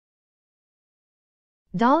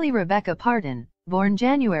Dolly Rebecca Parton, born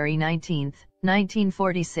January 19,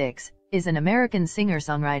 1946, is an American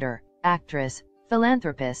singer-songwriter, actress,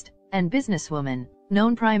 philanthropist, and businesswoman,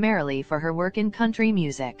 known primarily for her work in country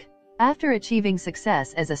music. After achieving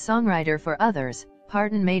success as a songwriter for others,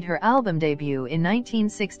 Parton made her album debut in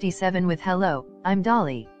 1967 with Hello, I'm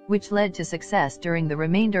Dolly, which led to success during the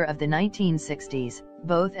remainder of the 1960s,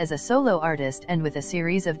 both as a solo artist and with a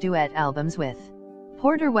series of duet albums with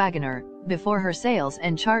Porter Wagoner, before her sales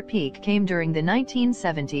and chart peak came during the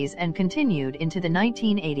 1970s and continued into the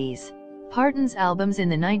 1980s. Parton's albums in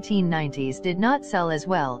the 1990s did not sell as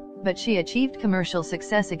well, but she achieved commercial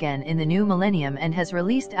success again in the new millennium and has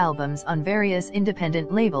released albums on various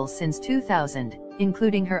independent labels since 2000,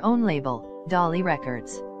 including her own label, Dolly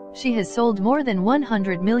Records. She has sold more than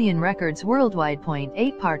 100 million records worldwide.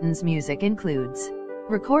 8 Parton's music includes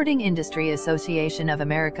Recording Industry Association of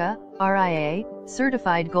America, RIA,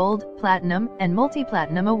 Certified Gold, Platinum, and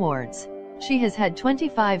Multi-Platinum Awards. She has had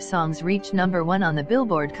 25 songs reach #1 on the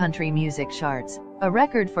Billboard Country Music charts, a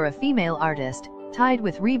record for a female artist, tied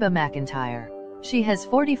with Reba McEntire. She has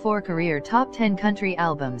 44 career top 10 country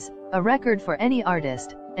albums, a record for any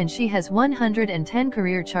artist, and she has 110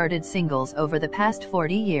 career charted singles over the past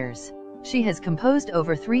 40 years. She has composed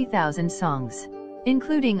over 3,000 songs,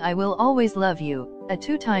 including I Will Always Love You, a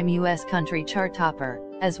 2-time U.S. country chart topper,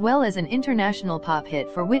 as well as an international pop hit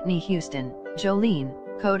for Whitney Houston, Jolene,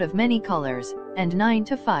 Coat of Many Colors, and 9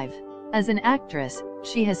 to 5. As an actress,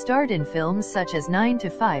 she has starred in films such as 9 to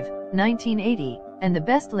 5, 1980, and The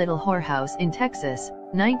Best Little Whorehouse in Texas,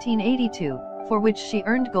 1982, for which she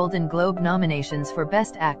earned Golden Globe nominations for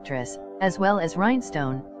Best Actress, as well as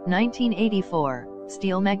Rhinestone, 1984,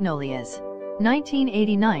 Steel Magnolias,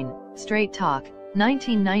 1989, Straight Talk,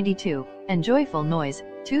 1992, and Joyful Noise,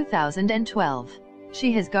 2012.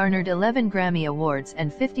 She has garnered 11 Grammy Awards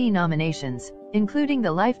and 50 nominations, including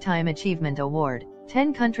the Lifetime Achievement Award,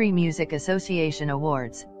 10 Country Music Association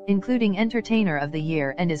Awards, including Entertainer of the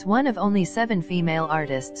Year, and is one of only 7 female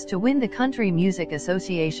artists to win the Country Music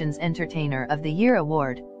Association's Entertainer of the Year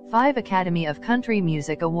Award, 5 Academy of Country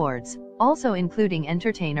Music Awards, also including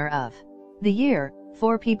Entertainer of the Year,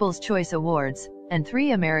 4 People's Choice Awards, and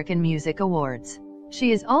 3 American Music Awards.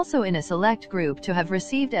 She is also in a select group to have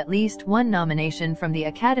received at least 1 nomination from the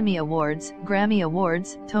Academy Awards, Grammy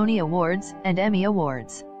Awards, Tony Awards, and Emmy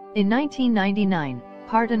Awards. In 1999,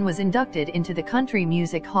 Parton was inducted into the Country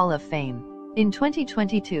Music Hall of Fame. In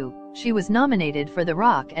 2022, she was nominated for the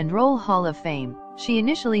Rock and Roll Hall of Fame. She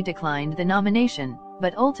initially declined the nomination,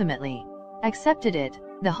 but ultimately accepted it.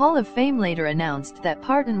 The Hall of Fame later announced that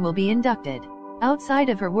Parton will be inducted. Outside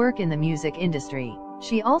of her work in the music industry,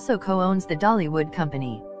 she also co-owns the Dollywood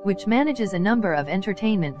Company, which manages a number of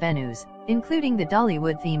entertainment venues, including the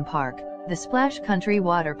Dollywood Theme Park, the Splash Country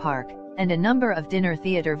Water Park, and a number of dinner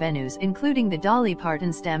theater venues including the Dolly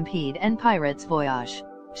Parton Stampede and Pirates Voyage.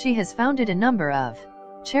 She has founded a number of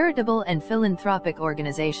charitable and philanthropic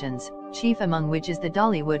organizations, chief among which is the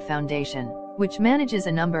Dollywood Foundation, which manages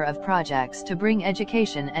a number of projects to bring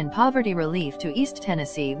education and poverty relief to East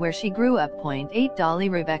Tennessee, where she grew up. 8 Dolly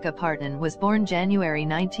Rebecca Parton was born January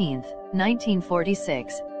 19,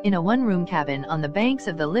 1946, in a one-room cabin on the banks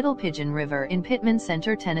of the Little Pigeon River in Pittman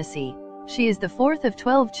Center, Tennessee. She is the 4th of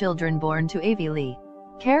 12 children born to Avie Lee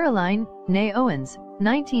Caroline, née Owens,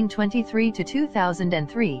 1923 to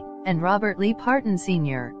 2003, and Robert Lee Parton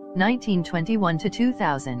Sr., 1921 to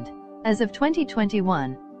 2000. As of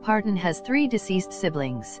 2021, Parton has 3 deceased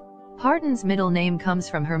siblings. Parton's middle name comes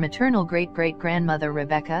from her maternal great-great-grandmother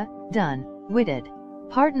Rebecca Dunn Whitted.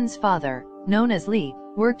 Parton's father, known as Lee,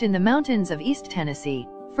 worked in the mountains of East Tennessee,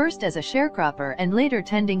 first as a sharecropper and later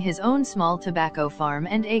tending his own small tobacco farm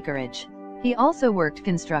and acreage. He also worked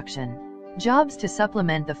construction jobs to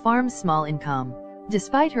supplement the farm's small income.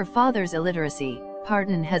 Despite her father's illiteracy,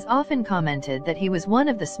 Parton has often commented that he was one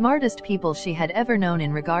of the smartest people she had ever known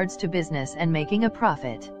in regards to business and making a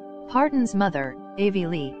profit. Parton's mother, Avie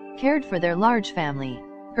Lee, cared for their large family.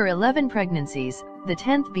 Her 11 pregnancies, the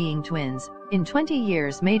 10th being twins, in 20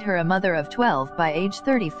 years made her a mother of 12 by age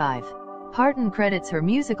 35. Parton credits her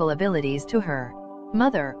musical abilities to her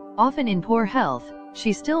mother. Often in poor health,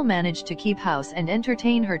 she still managed to keep house and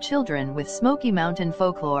entertain her children with Smoky Mountain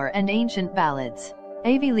folklore and ancient ballads.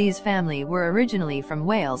 Avie Lee's family were originally from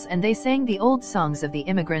Wales, and they sang the old songs of the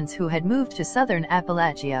immigrants who had moved to southern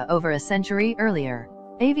Appalachia over a century earlier.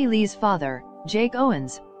 Avie Lee's father, Jake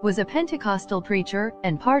Owens, was a Pentecostal preacher,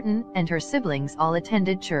 and Parton and her siblings all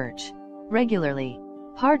attended church regularly.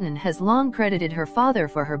 Parton has long credited her father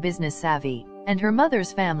for her business savvy, and her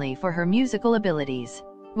mother's family for her musical abilities.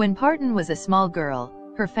 When Parton was a small girl,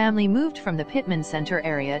 her family moved from the Pittman Center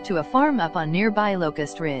area to a farm up on nearby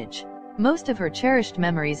Locust Ridge. Most of her cherished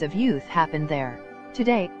memories of youth happened there.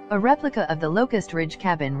 Today, a replica of the Locust Ridge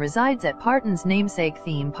cabin resides at Parton's namesake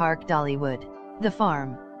theme park Dollywood. The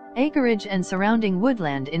farm, acreage and surrounding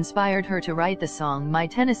woodland inspired her to write the song My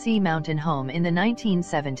Tennessee Mountain Home in the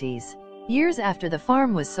 1970s. Years after the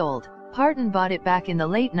farm was sold, Parton bought it back in the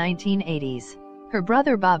late 1980s. Her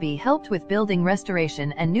brother Bobby helped with building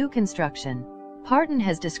restoration and new construction. Parton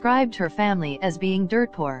has described her family as being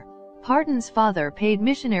dirt poor. Parton's father paid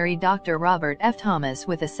missionary Dr. Robert F. Thomas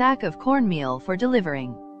with a sack of cornmeal for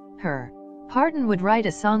delivering her. Parton would write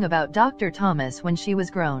a song about Dr. Thomas when she was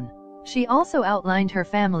grown. She also outlined her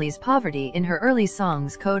family's poverty in her early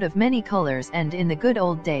songs Coat of Many Colors and In the Good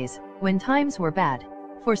Old Days, When Times Were Bad.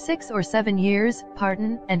 For 6 or 7 years,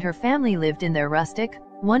 Parton and her family lived in their rustic,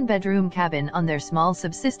 one-bedroom cabin on their small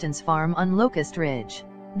subsistence farm on Locust Ridge.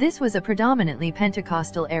 This was a predominantly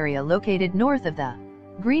Pentecostal area located north of the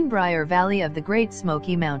Greenbrier Valley of the Great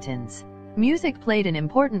Smoky Mountains. Music played an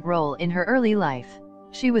important role in her early life.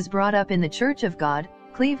 She was brought up in the Church of God,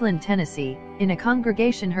 Cleveland, Tennessee, in a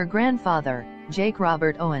congregation her grandfather, Jake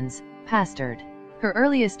Robert Owens, pastored. Her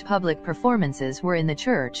earliest public performances were in the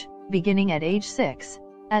church, beginning at age 6.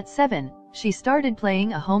 At 7, she started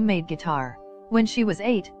playing a homemade guitar. When she was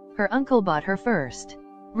 8, her uncle bought her first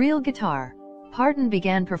real guitar. Parton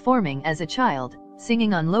began performing as a child,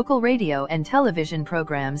 singing on local radio and television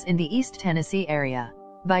programs in the East Tennessee area.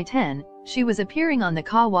 By 10, she was appearing on the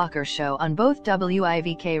Ka Walker Show on both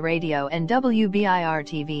WIVK Radio and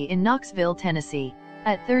WBIR-TV in Knoxville, Tennessee.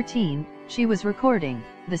 At 13, she was recording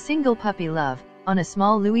the single Puppy Love on a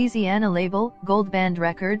small Louisiana label, Gold Band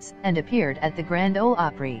Records, and appeared at the Grand Ole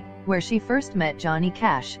Opry, where she first met Johnny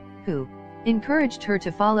Cash, who encouraged her to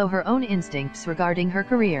follow her own instincts regarding her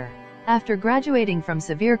career. After graduating from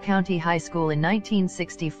Sevier County High School in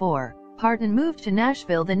 1964, Parton moved to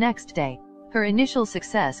Nashville the next day. Her initial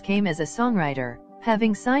success came as a songwriter,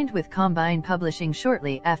 having signed with Combine Publishing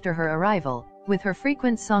shortly after her arrival. With her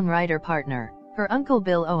frequent songwriter partner, her uncle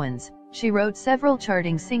Bill Owens, she wrote several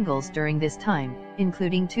charting singles during this time,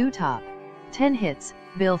 including 2 top 10 hits,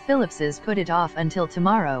 Bill Phillips's Put It Off Until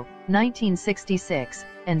Tomorrow, 1966,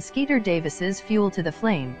 and Skeeter Davis's Fuel to the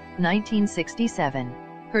Flame, 1967.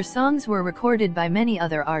 Her songs were recorded by many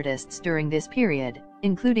other artists during this period,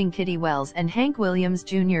 including Kitty Wells and Hank Williams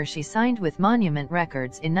Jr. She signed with Monument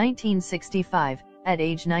Records in 1965. At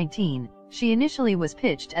age 19, she initially was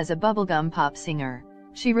pitched as a bubblegum pop singer.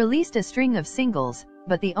 She released a string of singles,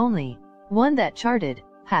 but the only one that charted,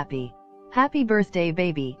 Happy Birthday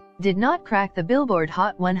Baby, did not crack the Billboard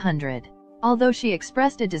Hot 100. Although she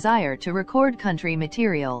expressed a desire to record country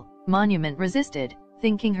material, Monument resisted,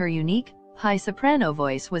 thinking her unique, high soprano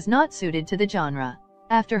voice was not suited to the genre.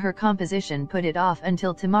 After her composition Put It Off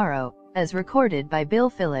Until Tomorrow, as recorded by Bill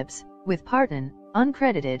Phillips, with Parton,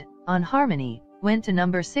 uncredited, on harmony, went to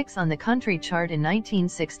number 6 on the country chart in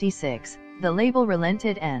 1966, the label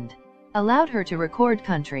relented and allowed her to record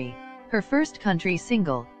country. Her first country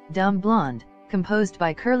single, Dumb Blonde, composed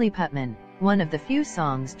by Curly Putman, one of the few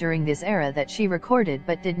songs during this era that she recorded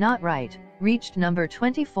but did not write, reached number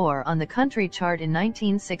 24 on the country chart in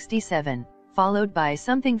 1967, followed by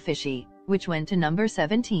Something Fishy, which went to number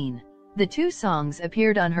 17. The 2 songs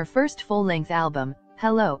appeared on her first full-length album,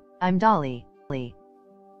 Hello, I'm Dolly.